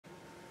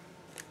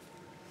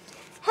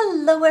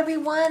Hello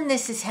everyone,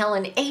 this is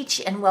Helen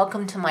H. and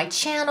welcome to my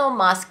channel,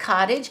 Moss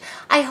Cottage.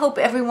 I hope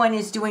everyone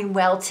is doing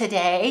well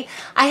today.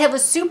 I have a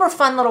super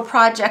fun little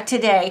project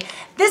today.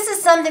 This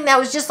is something that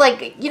was just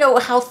like, you know,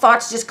 how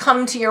thoughts just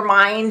come to your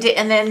mind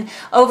and then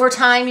over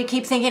time you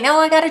keep thinking, oh,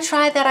 I gotta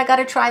try that, I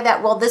gotta try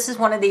that. Well, this is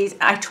one of these.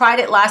 I tried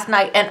it last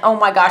night and oh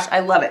my gosh, I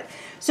love it.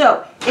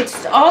 So it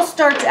all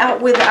starts out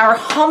with our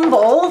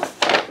humble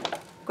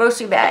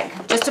grocery bag.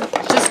 Just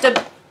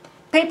a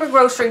paper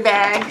grocery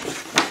bag.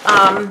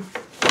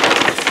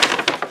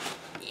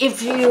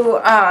 If you,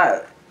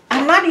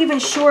 I'm not even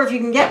sure if you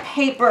can get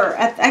paper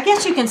I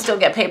guess you can still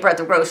get paper at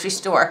the grocery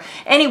store.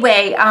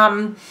 Anyway, you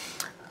know,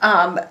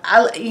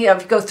 if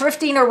you go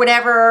thrifting or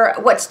whatever,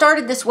 what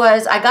started this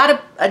was I got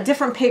a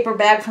different paper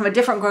bag from a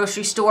different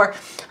grocery store.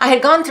 I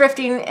had gone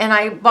thrifting and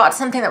I bought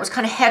something that was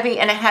kind of heavy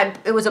and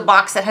it was a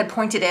box that had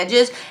pointed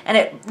edges and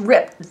it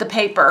ripped the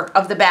paper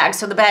of the bag.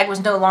 So the bag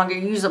was no longer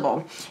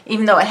usable.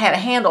 Even though it had a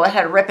handle, it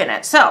had a rip in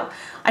it. So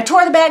I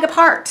tore the bag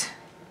apart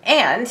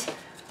and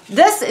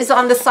this is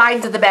on the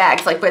sides of the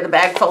bags, like where the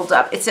bag folds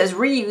up. It says,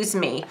 reuse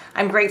me.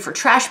 I'm great for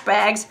trash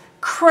bags,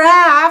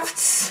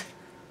 crafts,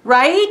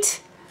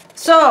 right?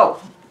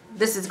 So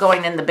this is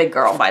going in the big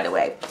girl, by the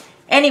way.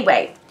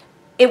 Anyway,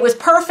 it was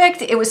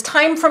perfect. It was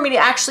time for me to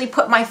actually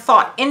put my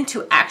thought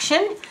into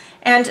action.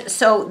 And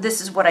so this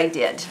is what I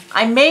did.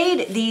 I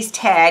made these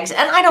tags,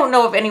 and I don't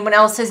know if anyone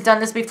else has done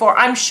this before.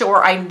 I'm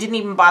sure. I didn't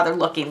even bother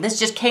looking. This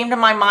just came to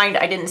my mind.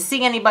 I didn't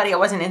see anybody. I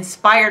wasn't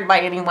inspired by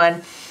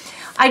anyone.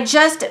 I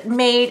just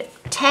made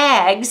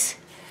tags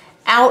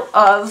out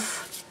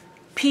of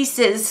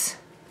pieces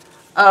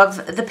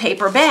of the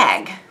paper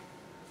bag.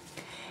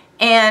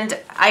 And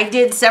I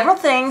did several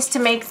things to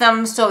make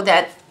them so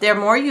that they're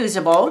more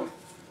usable.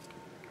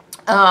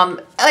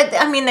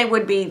 I mean, they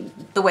would be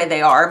the way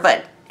they are,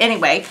 but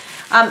anyway.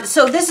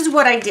 So this is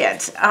what I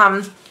did.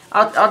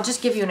 I'll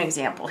just give you an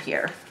example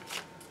here.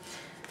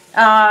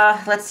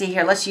 Let's see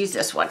here. Let's use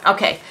this one.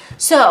 Okay,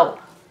 so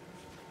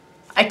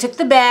I took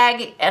the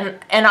bag, and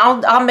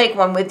I'll make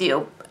one with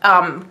you.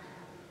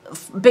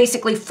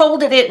 Basically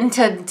folded it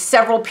into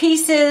several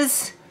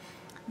pieces,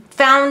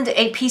 found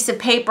a piece of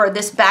paper.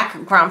 This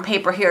background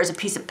paper here is a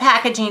piece of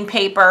packaging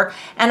paper,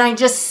 and I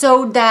just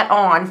sewed that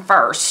on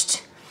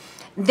first.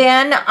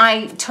 Then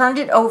I turned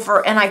it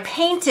over and I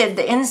painted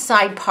the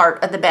inside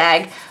part of the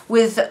bag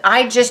with,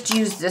 I just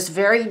used this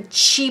very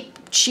cheap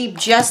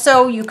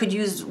gesso. You could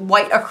use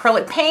white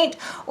acrylic paint,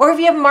 or if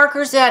you have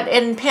markers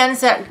and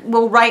pens that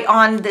will write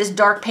on this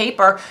dark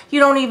paper, you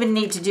don't even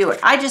need to do it.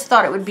 I just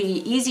thought it would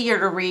be easier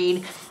to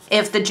read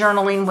if the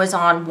journaling was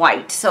on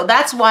white. So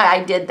that's why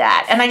I did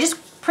that. And I just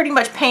pretty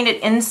much painted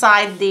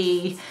inside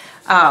the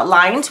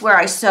lines where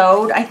I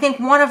sewed. I think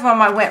one of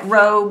them I went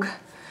rogue.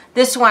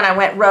 This one I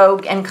went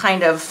rogue and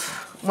kind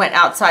of went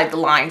outside the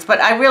lines,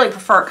 but I really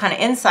prefer it kind of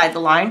inside the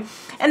line.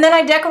 And then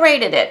I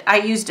decorated it. I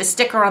used a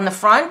sticker on the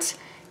front.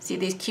 See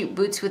these cute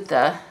boots with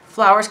the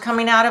flowers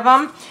coming out of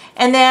them?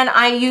 And then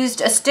I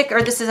used a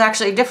sticker. This is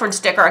actually a different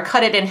sticker. I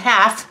cut it in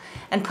half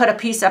and put a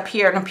piece up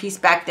here and a piece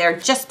back there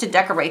just to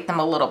decorate them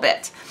a little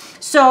bit.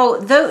 So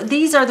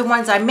these are the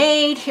ones I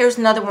made. Here's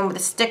another one with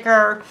a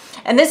sticker.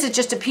 And this is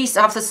just a piece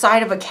off the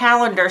side of a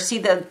calendar. See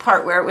the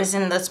part where it was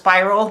in the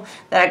spiral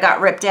that I got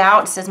ripped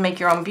out? It says make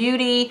your own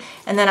beauty.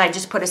 And then I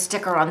just put a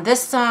sticker on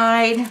this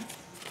side.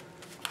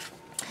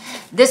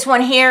 This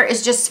one here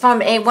is just from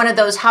one of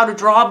those how to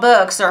draw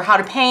books or how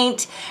to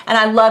paint. And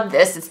I love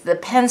this. It's the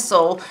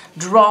pencil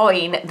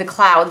drawing the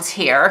clouds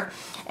here.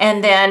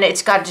 And then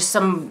it's got just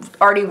some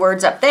arty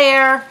words up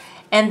there.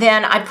 And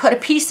then I put a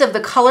piece of the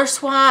color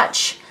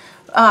swatch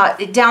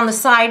down the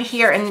side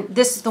here, and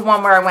this is the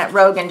one where I went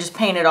rogue and just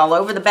painted all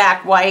over the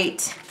back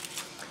white.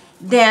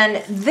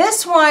 Then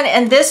this one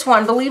and this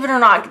one, believe it or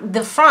not,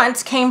 the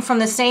fronts came from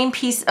the same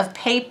piece of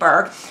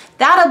paper.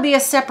 That'll be a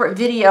separate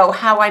video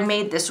how I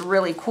made this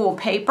really cool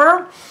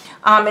paper.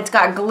 It's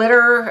got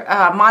glitter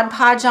Mod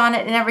Podge on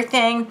it and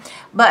everything,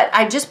 but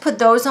I just put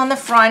those on the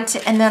front,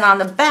 and then on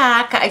the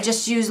back I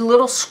just used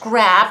little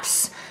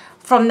scraps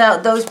from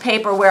those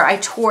paper where I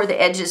tore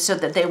the edges so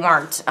that they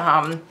weren't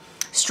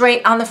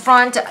straight on the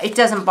front. It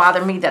doesn't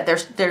bother me that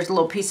there's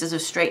little pieces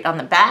of straight on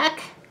the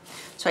back.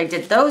 So I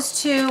did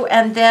those two,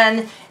 and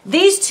then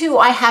these two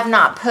I have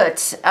not put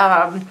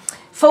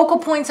focal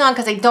points on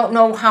because I don't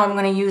know how I'm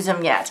going to use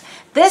them yet.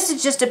 This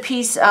is just a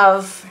piece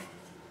of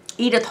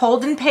Edith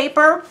Holden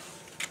paper.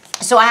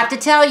 So I have to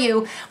tell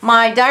you,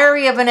 my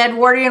Diary of an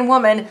Edwardian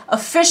Woman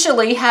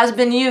officially has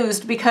been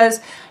used, because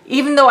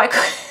even though I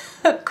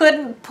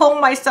couldn't pull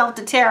myself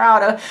to tear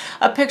out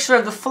a picture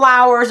of the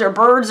flowers or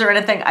birds or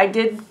anything, I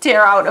did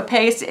tear out a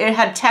page. It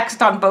had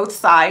text on both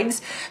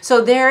sides.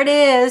 So there it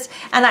is.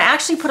 And I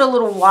actually put a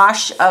little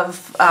wash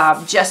of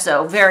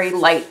gesso very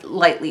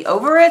lightly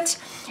over it.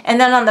 And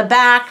then on the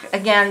back,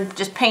 again,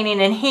 just painting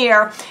in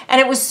here.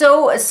 And it was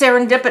so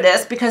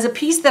serendipitous because a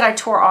piece that I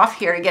tore off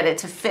here to get it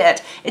to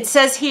fit, it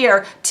says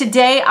here,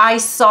 today I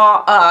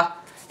saw a,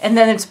 and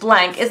then it's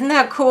blank. Isn't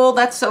that cool?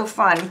 That's so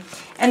fun.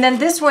 And then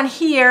this one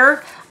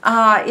here,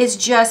 is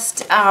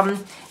just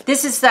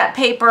This is that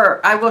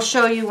paper I will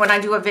show you when I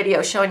do a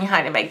video showing you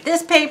how to make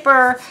this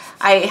paper.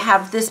 I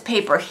have this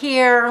paper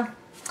here.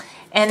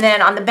 And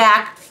then on the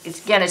back,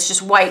 again, it's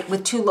just white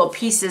with two little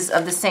pieces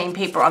of the same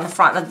paper on the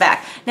front and the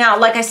back. Now,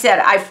 like I said,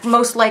 I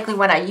most likely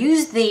when I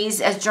use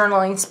these as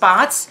journaling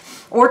spots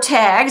or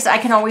tags, I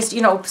can always,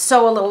 you know,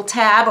 sew a little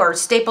tab or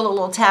staple a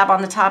little tab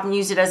on the top and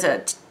use it as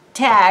a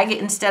tag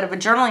instead of a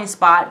journaling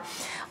spot.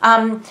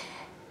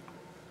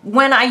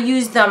 When I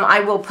use them, I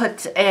will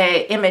put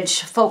a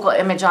focal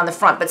image on the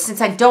front, but since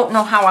I don't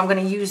know how I'm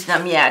going to use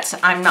them yet,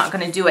 I'm not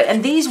going to do it.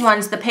 And these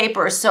ones, the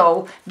paper is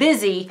so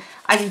busy,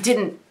 I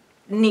didn't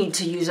need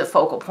to use a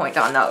focal point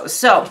on those.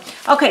 So,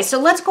 okay, so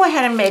let's go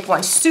ahead and make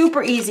one.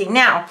 Super easy.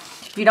 Now,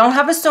 if you don't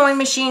have a sewing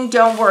machine,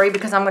 don't worry,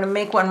 because I'm going to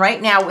make one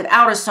right now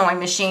without a sewing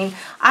machine.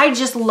 I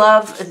just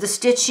love the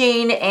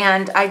stitching,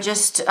 and I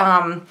just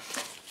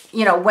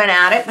you know, went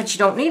at it, but you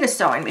don't need a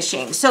sewing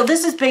machine. So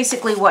this is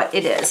basically what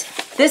it is.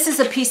 This is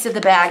a piece of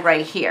the bag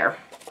right here.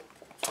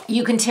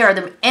 You can tear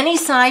them any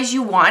size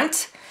you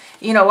want.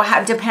 You know,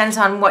 it depends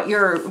on what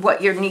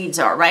your needs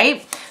are,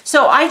 right?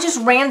 So I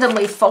just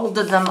randomly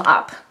folded them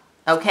up,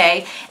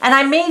 okay? And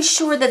I made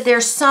sure that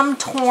there's some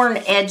torn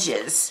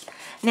edges.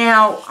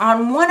 Now,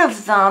 on one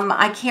of them,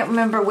 I can't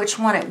remember which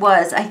one it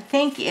was. I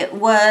think it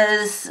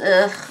was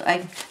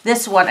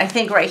this one, I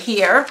think right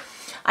here.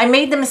 I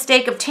made the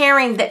mistake of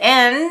tearing the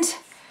end,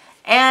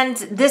 and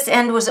this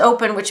end was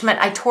open, which meant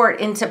I tore it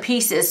into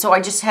pieces. So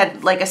I just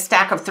had like a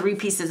stack of 3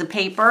 pieces of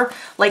paper.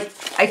 Like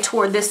I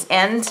tore this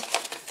end,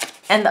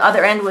 and the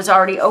other end was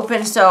already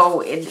open. So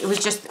it was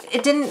just,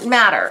 it didn't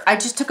matter. I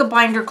just took a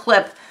binder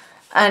clip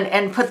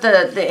and put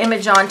the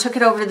image on, took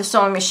it over to the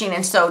sewing machine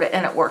and sewed it,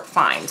 and it worked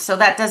fine. So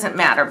that doesn't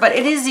matter. But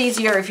it is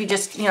easier if you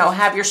just, you know,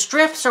 have your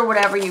strips or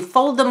whatever, you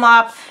fold them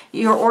up,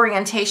 your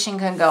orientation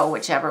can go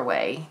whichever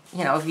way.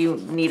 You know, if you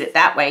need it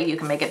that way, you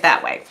can make it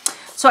that way.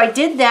 So I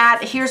did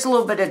that. Here's a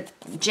little bit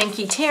of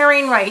jinky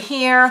tearing right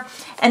here.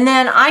 And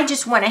then I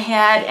just went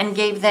ahead and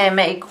gave them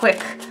a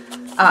quick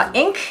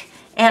ink.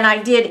 And I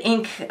did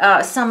ink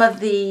some of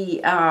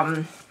the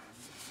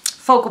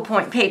focal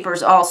point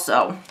papers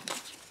also.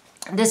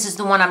 This is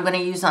the one I'm going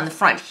to use on the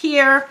front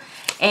here.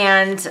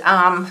 And,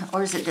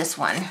 or is it this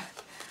one?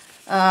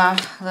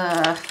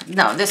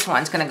 No, this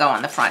one's going to go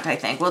on the front, I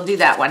think. We'll do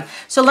that one.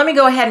 So let me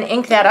go ahead and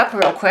ink that up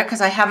real quick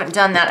because I haven't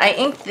done that. I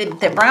inked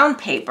the brown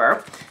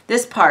paper,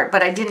 this part,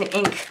 but I didn't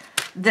ink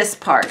this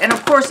part. And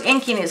of course,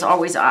 inking is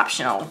always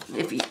optional.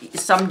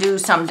 Some do,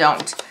 some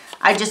don't.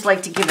 I just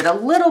like to give it a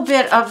little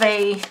bit of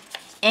a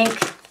ink.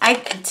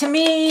 To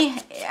me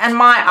and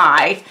my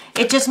eye,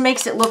 it just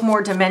makes it look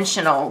more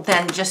dimensional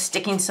than just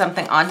sticking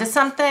something onto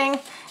something.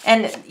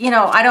 And, you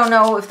know, I don't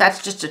know if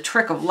that's just a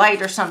trick of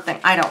light or something.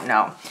 I don't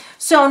know.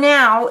 So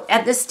now,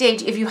 at this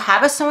stage, if you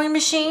have a sewing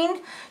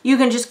machine, you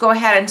can just go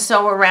ahead and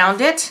sew around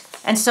it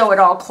and sew it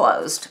all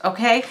closed,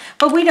 okay?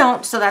 But we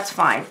don't, so that's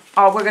fine.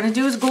 All we're going to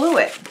do is glue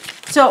it.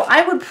 So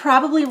I would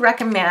probably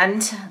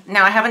recommend,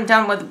 now I haven't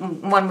done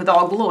one with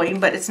all gluing,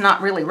 but it's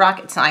not really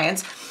rocket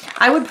science.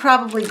 I would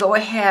probably go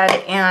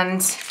ahead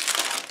and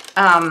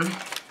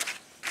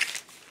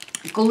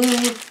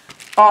glue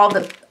all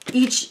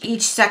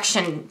each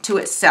section to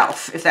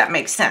itself, if that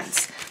makes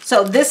sense.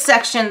 So this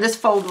section, this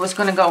fold was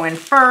going to go in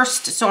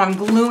first, so I'm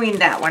gluing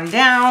that one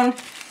down,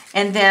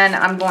 and then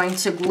I'm going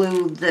to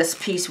glue this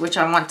piece, which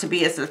I want to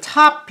be as the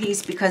top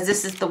piece because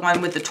this is the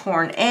one with the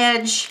torn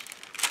edge,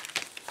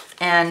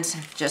 and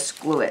just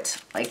glue it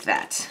like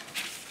that.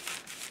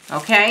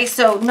 Okay,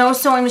 so no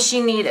sewing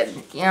machine needed,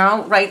 you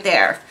know, right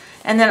there.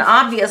 And then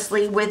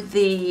obviously with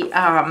the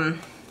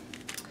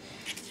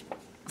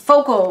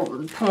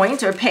focal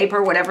point or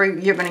paper, whatever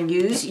you're going to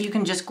use, you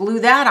can just glue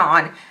that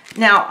on.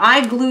 Now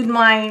I glued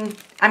mine,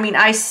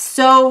 I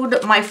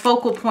sewed my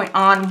focal point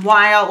on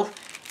while,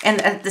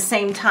 and at the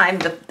same time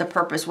the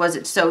purpose was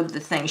it sewed the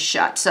thing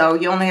shut. So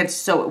you only had to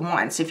sew it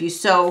once. If you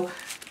sew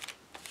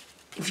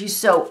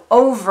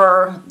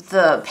over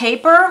the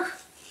paper,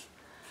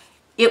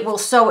 it will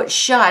sew it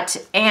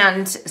shut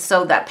and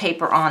sew that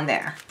paper on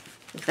there.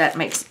 If that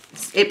makes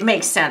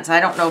sense.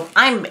 I don't know if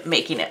I'm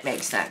making it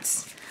make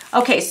sense.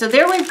 Okay, so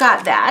there we've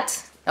got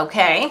that,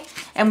 okay?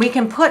 And we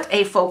can put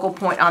a focal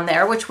point on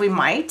there, which we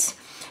might.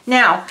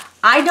 Now,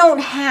 I don't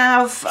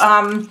have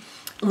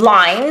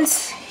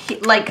lines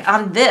like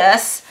on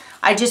this.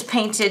 I just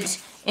painted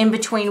in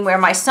between where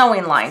my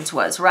sewing lines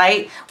was,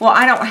 right? Well,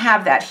 I don't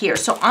have that here.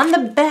 So on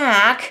the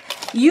back,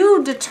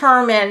 you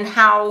determine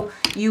how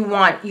you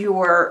want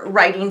your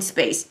writing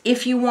space,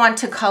 if you want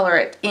to color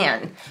it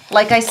in.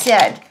 Like I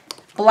said,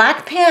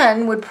 black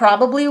pen would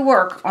probably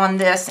work on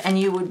this and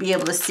you would be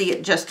able to see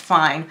it just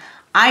fine.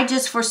 I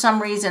just, for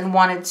some reason,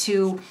 wanted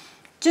to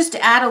just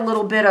add a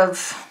little bit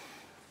of,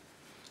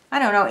 I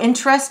don't know,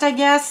 interest, I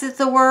guess is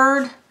the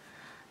word,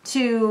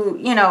 to,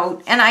 you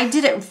know, and I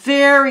did it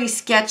very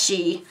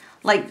sketchy.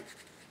 Like,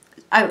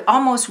 I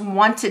almost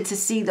wanted to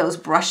see those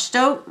brush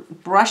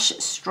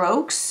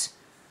strokes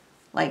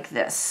like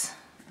this,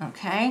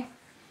 okay?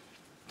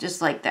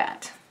 Just like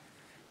that.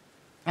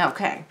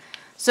 Okay.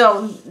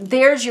 So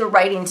there's your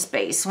writing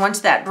space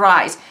once that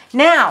dries.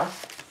 Now,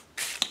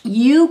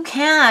 You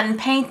can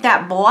paint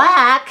that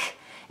black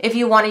if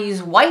you want to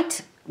use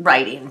white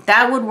writing.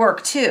 That would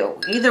work too.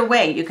 Either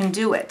way, you can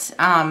do it.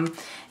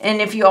 And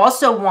if you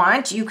also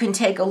want, you can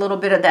take a little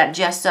bit of that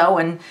gesso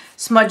and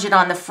smudge it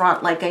on the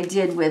front like I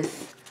did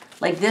with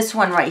like this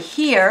one right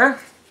here.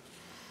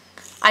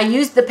 I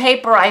used the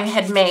paper I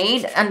had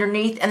made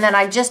underneath, and then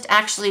I just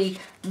actually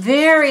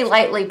very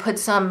lightly put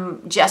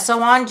some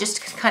gesso on just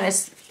to kind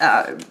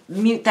of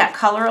mute that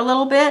color a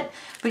little bit.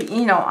 But,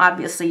 you know,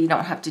 obviously you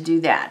don't have to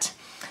do that.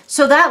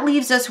 So that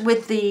leaves us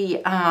with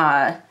the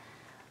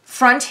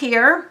front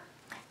here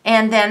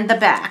and then the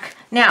back.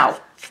 Now,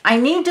 I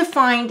need to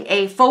find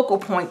a focal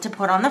point to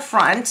put on the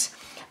front,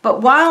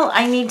 but while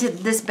I need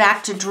this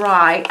back to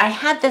dry, I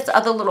had this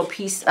other little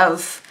piece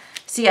of,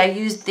 see, I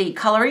used the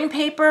coloring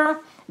paper.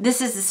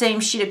 This is the same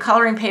sheet of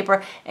coloring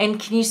paper, and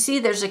can you see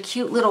there's a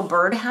cute little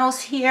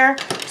birdhouse here?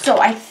 So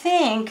I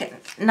think,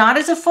 not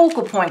as a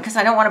focal point, because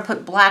I don't want to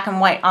put black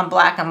and white on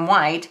black and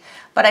white,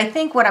 but I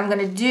think what I'm going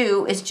to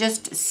do is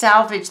just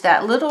salvage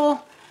that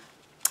little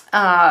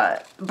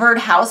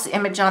birdhouse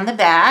image on the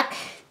back.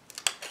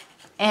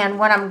 And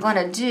what I'm going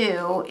to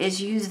do is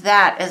use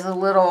that as a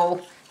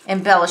little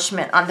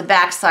embellishment on the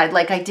back side,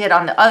 like I did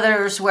on the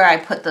others where I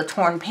put the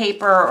torn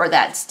paper or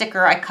that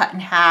sticker I cut in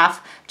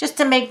half, just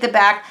to make the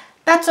back.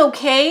 That's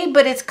okay,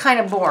 but it's kind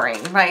of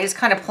boring, right? It's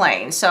kind of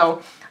plain.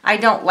 So I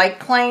don't like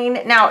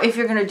plain. Now, if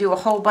you're going to do a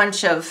whole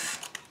bunch of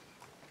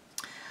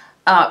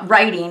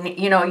writing,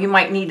 you know, you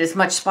might need as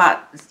much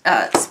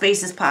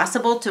space as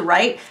possible to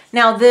write.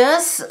 Now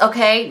this,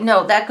 okay,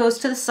 no, that goes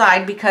to the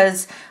side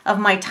because of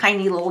my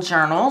tiny little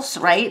journals,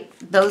 right?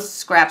 Those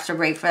scraps are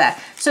great for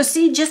that. So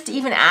see, just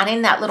even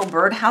adding that little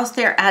birdhouse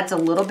there adds a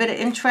little bit of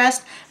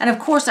interest. And of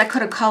course I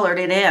could have colored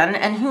it in,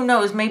 and who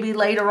knows, maybe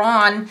later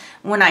on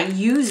when I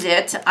use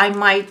it, I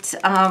might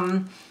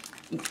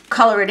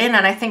color it in,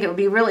 and I think it would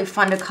be really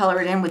fun to color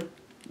it in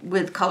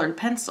with colored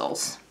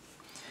pencils.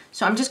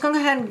 So I'm just going to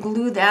go ahead and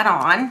glue that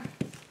on.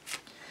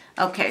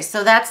 Okay,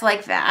 so that's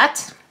like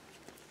that.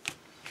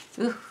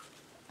 Ooh,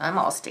 I'm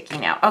all sticky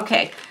now.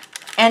 Okay,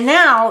 and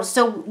now,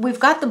 so we've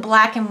got the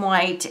black and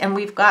white, and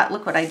we've got,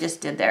 look what I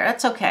just did there.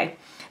 That's okay.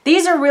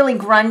 These are really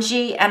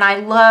grungy, and I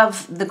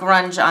love the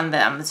grunge on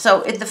them.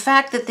 So the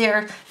fact that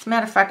they're, as a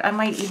matter of fact, I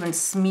might even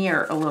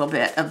smear a little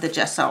bit of the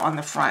gesso on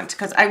the front,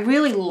 because I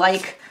really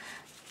like,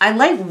 I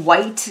like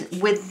white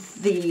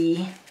with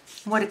the,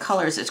 what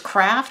color is this,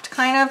 craft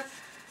kind of?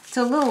 It's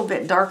a little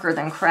bit darker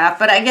than craft,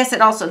 but I guess it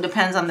also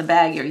depends on the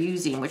bag you're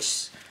using,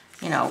 which,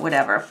 you know,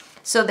 whatever.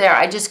 So there,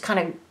 I just kind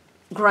of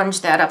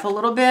grunge that up a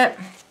little bit.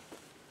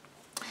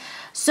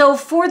 So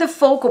for the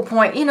focal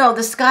point, you know,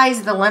 the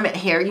sky's the limit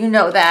here. You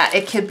know that.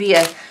 It could be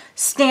a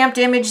stamped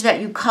image that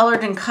you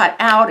colored and cut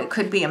out. It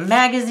could be a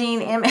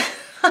magazine image.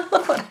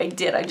 Look what I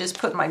did. I just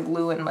put my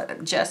glue in my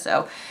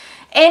gesso.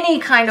 Any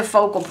kind of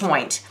focal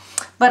point.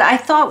 But I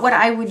thought what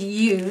I would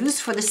use,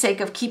 for the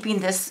sake of keeping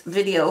this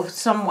video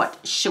somewhat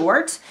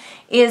short,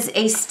 is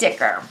a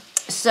sticker.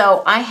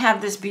 So I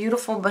have this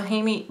beautiful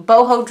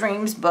Boho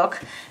Dreams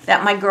book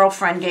that my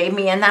girlfriend gave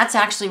me, and that's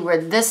actually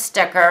where this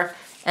sticker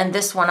and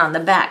this one on the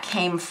back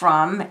came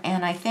from.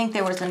 And I think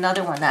there was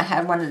another one that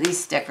had one of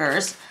these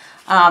stickers.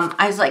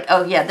 I was like,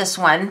 oh yeah, this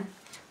one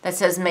that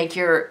says make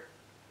your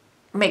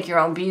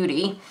own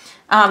beauty.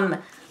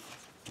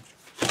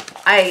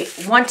 I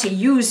want to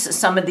use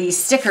some of these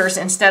stickers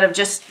instead of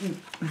just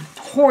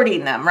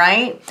hoarding them,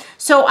 right?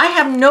 So I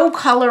have no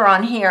color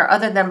on here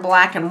other than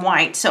black and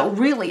white. So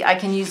really I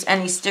can use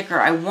any sticker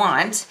I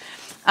want,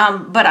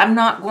 but I'm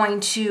not going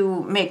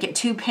to make it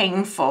too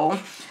painful.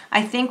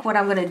 I think what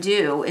I'm going to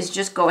do is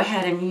just go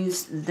ahead and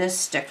use this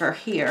sticker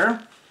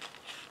here,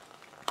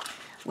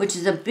 which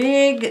is a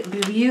big,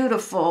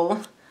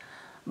 beautiful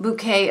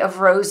bouquet of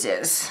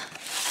roses.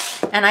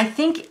 And I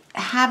think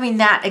having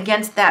that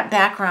against that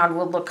background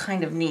will look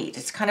kind of neat.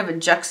 It's kind of a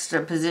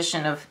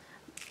juxtaposition of,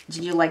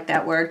 did you like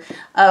that word,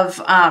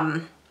 of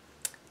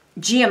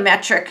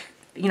geometric,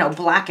 you know,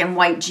 black and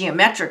white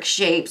geometric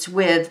shapes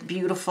with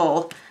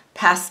beautiful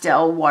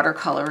pastel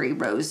watercolory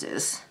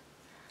roses.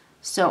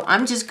 So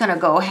I'm just going to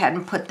go ahead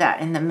and put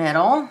that in the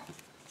middle.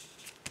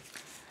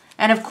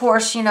 And of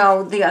course, you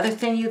know, the other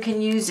thing you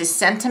can use is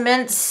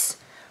sentiments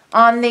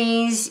on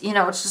these. You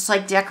know, it's just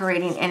like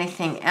decorating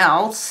anything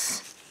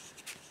else.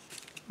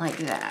 Like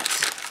that.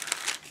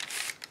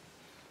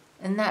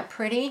 Isn't that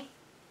pretty?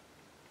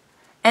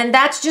 And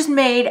that's just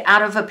made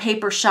out of a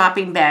paper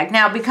shopping bag.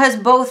 Now, because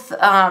both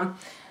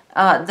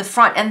the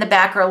front and the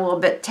back are a little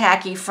bit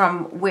tacky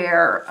from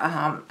where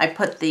I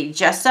put the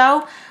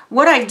gesso,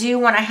 what I do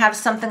when I have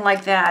something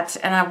like that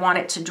and I want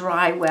it to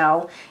dry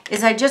well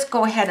is I just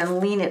go ahead and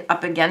lean it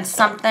up against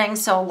something.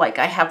 So like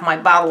I have my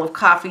bottle of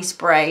coffee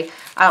spray,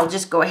 I'll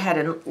just go ahead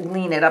and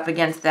lean it up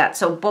against that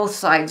so both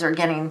sides are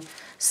getting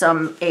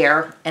some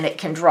air and it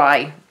can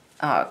dry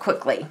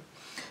quickly.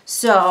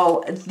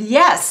 So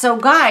yes, so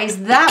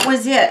guys, that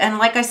was it. And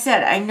like I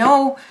said, I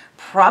know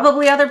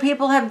probably other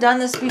people have done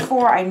this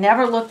before. I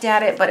never looked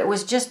at it, but it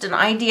was just an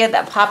idea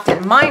that popped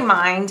in my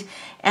mind.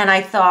 And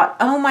I thought,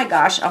 oh my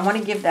gosh, I want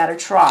to give that a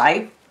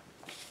try.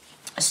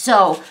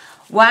 So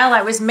while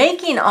I was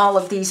making all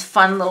of these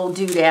fun little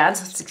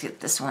doodads, let's get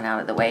this one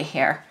out of the way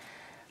here.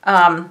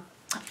 Yeah.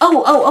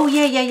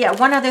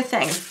 One other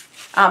thing.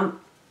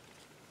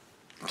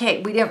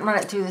 Okay, we didn't run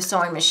it through the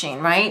sewing machine,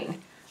 right?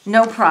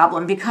 No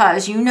problem,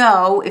 because you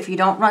know if you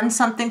don't run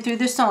something through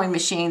the sewing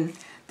machine,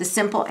 the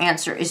simple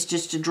answer is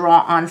just to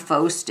draw on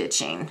faux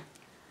stitching.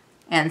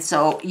 And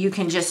so you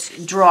can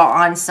just draw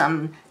on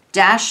some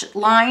dash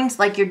lines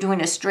like you're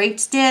doing a straight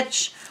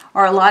stitch,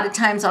 or a lot of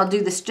times I'll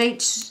do the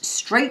straight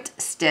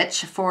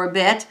stitch for a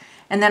bit,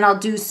 and then I'll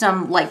do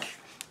some like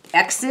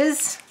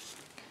X's,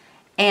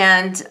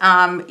 and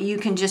you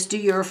can just do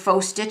your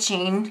faux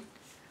stitching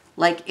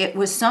like it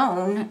was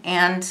sewn,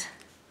 and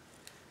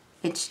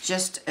it's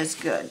just as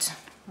good,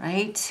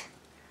 right?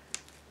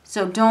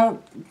 So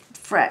don't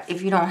fret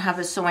if you don't have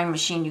a sewing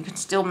machine. You can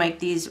still make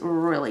these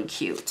really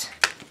cute.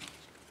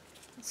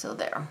 So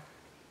there.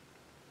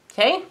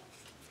 Okay?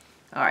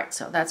 All right,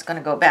 so that's going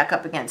to go back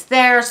up against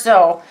there.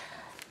 So,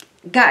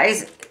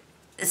 guys,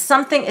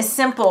 something as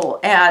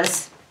simple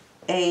as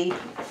a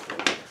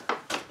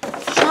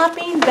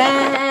shopping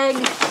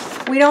bag.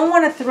 We don't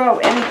want to throw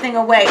anything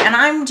away. And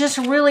I'm just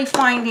really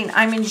finding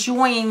I'm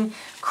enjoying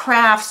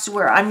crafts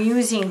where I'm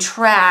using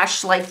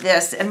trash like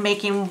this and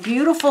making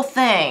beautiful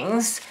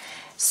things.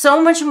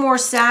 So much more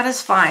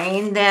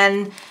satisfying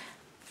than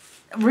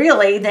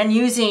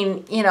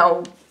using, you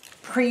know,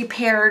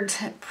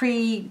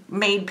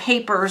 pre-made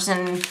papers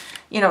and,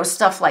 you know,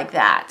 stuff like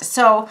that.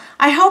 So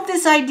I hope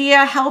this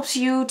idea helps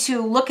you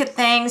to look at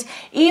things,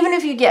 even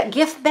if you get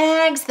gift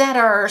bags that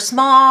are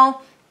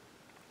small.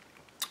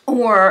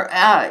 Or,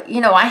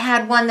 you know, I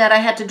had one that I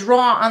had to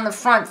draw on the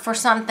front for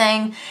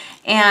something,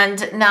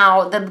 and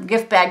now the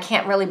gift bag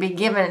can't really be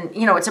given,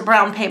 you know, it's a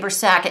brown paper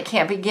sack. It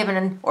can't be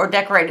given or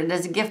decorated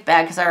as a gift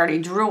bag because I already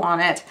drew on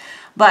it,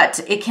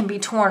 but it can be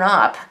torn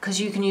up because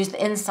you can use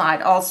the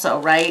inside also,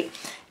 right?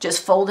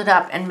 Just fold it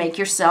up and make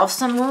yourself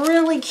some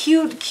really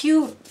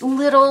cute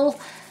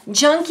little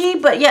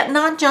junky, but yet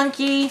not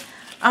junky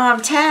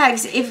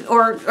tags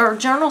or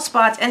journal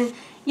spots. And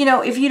you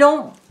know, if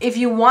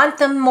you want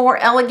them more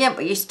elegant,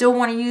 but you still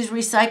want to use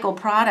recycled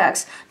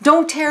products,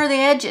 don't tear the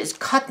edges.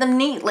 Cut them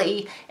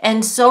neatly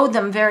and sew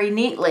them very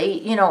neatly,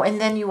 you know, and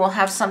then you will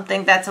have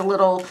something that's a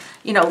little,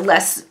 you know,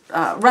 less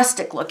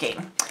rustic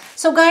looking.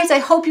 So guys, I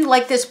hope you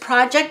like this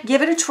project.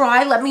 Give it a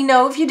try. Let me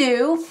know if you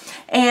do.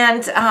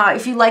 And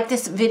if you like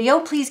this video,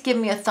 please give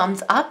me a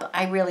thumbs up.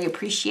 I really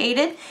appreciate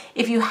it.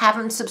 If you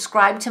haven't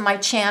subscribed to my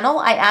channel,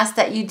 I ask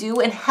that you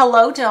do. And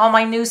hello to all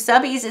my new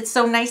subbies. It's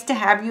so nice to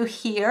have you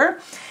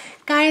here.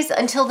 Guys,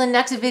 until the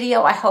next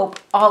video, I hope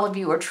all of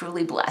you are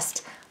truly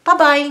blessed.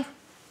 Bye-bye.